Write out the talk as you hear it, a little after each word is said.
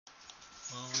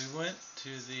Well, we went to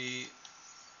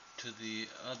the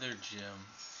other gym,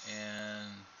 and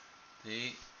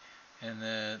they and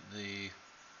the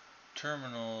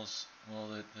terminals. Well,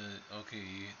 the okay,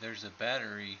 there's a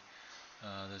battery.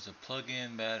 There's a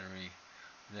plug-in battery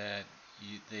that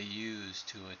they use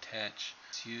to attach.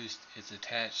 It's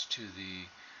attached to the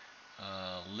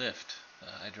lift, the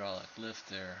hydraulic lift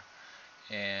there,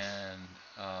 and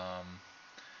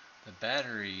the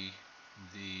battery,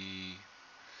 the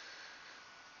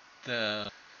the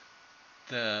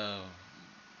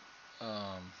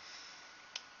um,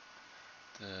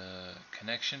 the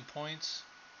connection points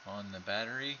on the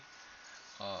battery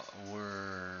uh,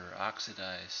 were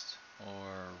oxidized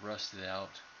or rusted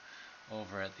out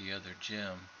over at the other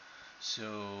gym,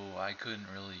 so I couldn't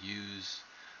really use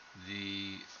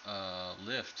the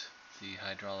lift, the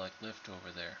hydraulic lift over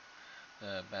there,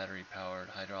 the battery powered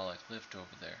hydraulic lift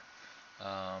over there.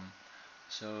 Um,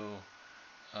 so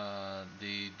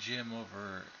the gym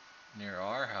over near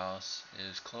our house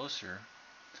is closer,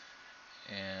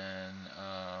 and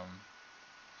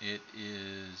it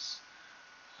is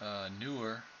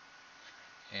newer,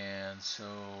 and so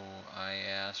I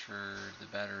asked for the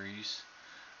batteries,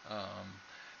 um,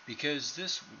 because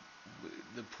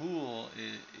the pool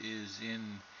is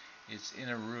in it's in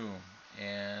a room,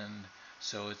 and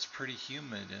so it's pretty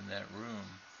humid in that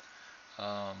room,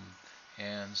 um,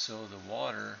 and so the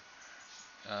water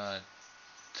uh,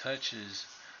 touches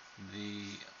the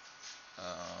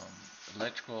um,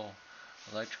 electrical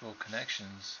electrical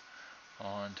connections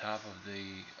on top of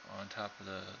the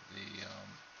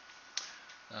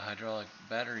hydraulic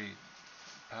battery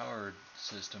powered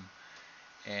system,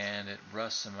 and it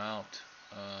rusts them out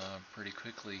pretty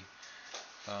quickly.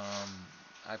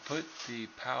 I put the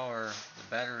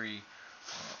battery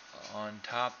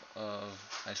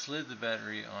I slid the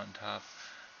battery on top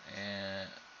and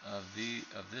of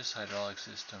this hydraulic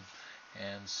system,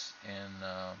 and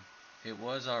it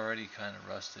was already kind of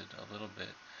rusted a little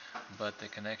bit, but the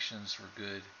connections were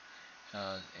good,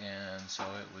 and so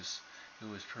it was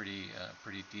pretty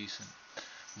decent.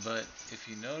 But if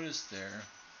you notice there,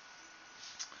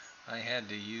 I had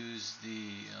to use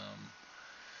the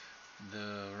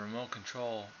remote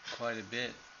control quite a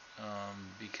bit,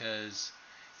 because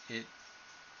it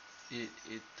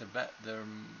the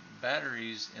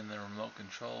batteries in the remote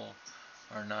control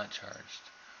are not charged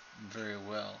very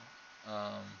well,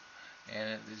 um,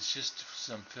 and it's just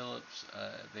some Phillips.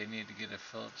 They need to get a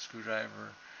Phillips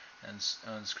screwdriver and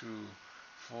unscrew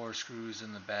 4 screws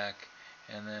in the back,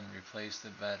 and then replace the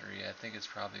battery. I think it's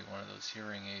probably one of those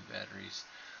hearing aid batteries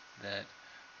that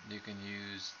you can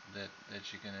use,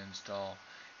 that you can install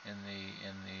in the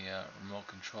remote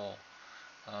control.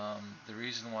 The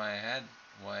reason why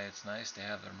it's nice to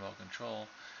have the remote control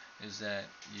is that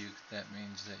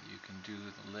means that you can do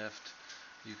the lift.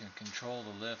 You can control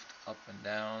the lift up and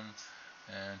down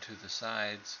and to the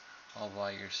sides all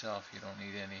by yourself. You don't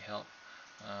need any help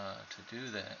to do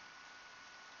that.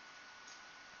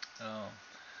 Um,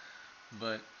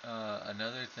 but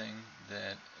another thing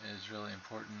that is really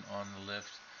important on the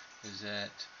lift is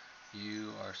that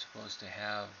you are supposed to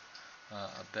have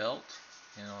a belt.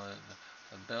 You know,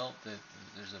 a belt that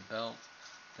there's a belt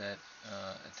that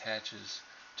attaches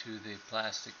to the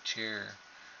plastic chair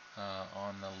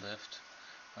on the lift,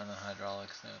 on the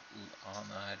on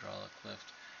the hydraulic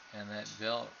lift, and that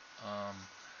belt,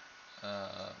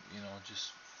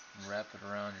 just wrap it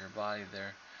around your body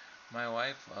there. My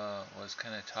wife was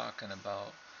kind of talking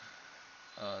about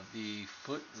the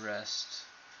footrest,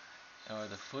 or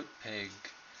the foot peg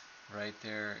right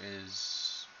there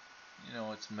is,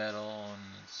 it's metal and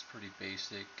it's pretty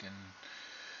basic and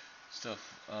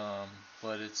stuff,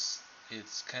 but it's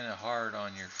kind of hard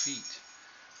on your feet.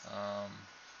 Um,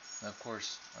 of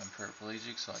course, I'm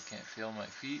paraplegic, so I can't feel my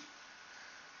feet,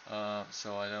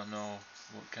 so I don't know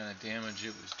what kind of damage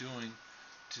it was doing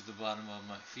to the bottom of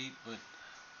my feet, but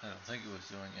I don't think it was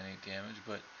doing any damage.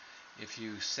 But if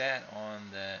you sat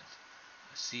on that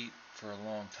seat for a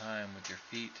long time with your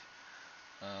feet,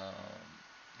 um,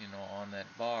 on that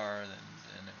bar,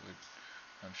 then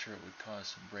I'm sure it would cause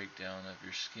some breakdown of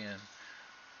your skin.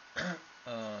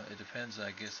 It depends,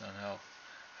 I guess, on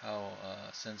how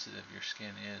sensitive your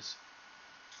skin is.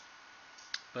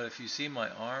 But if you see my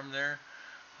arm there,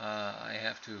 I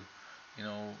have to, you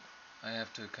know, I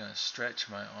have to kind of stretch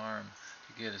my arm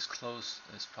to get as close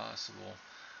as possible,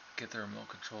 get the remote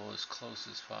control as close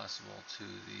as possible to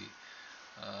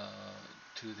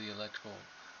the electrical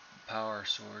power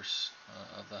source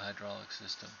of the hydraulic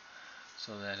system,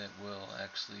 so that it will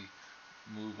actually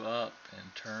move up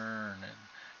and turn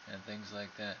and things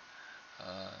like that.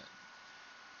 Uh,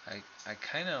 I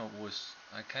kind of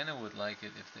would like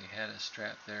it if they had a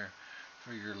strap there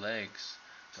for your legs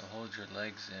to hold your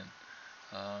legs in.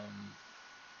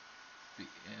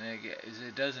 And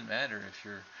it doesn't matter if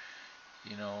you're,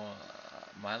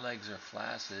 my legs are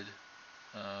flaccid,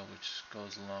 which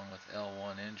goes along with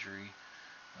L1 injury.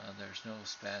 There's no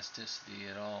spasticity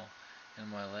at all in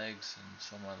my legs, and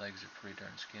so my legs are pretty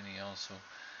darn skinny also.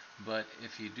 But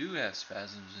if you do have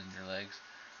spasms in your legs,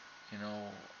 you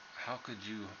know, how could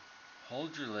you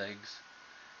hold your legs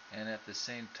and at the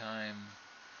same time,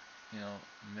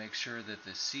 make sure that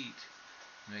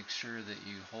make sure that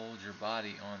you hold your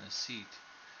body on the seat.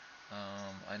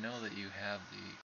 I know that you have the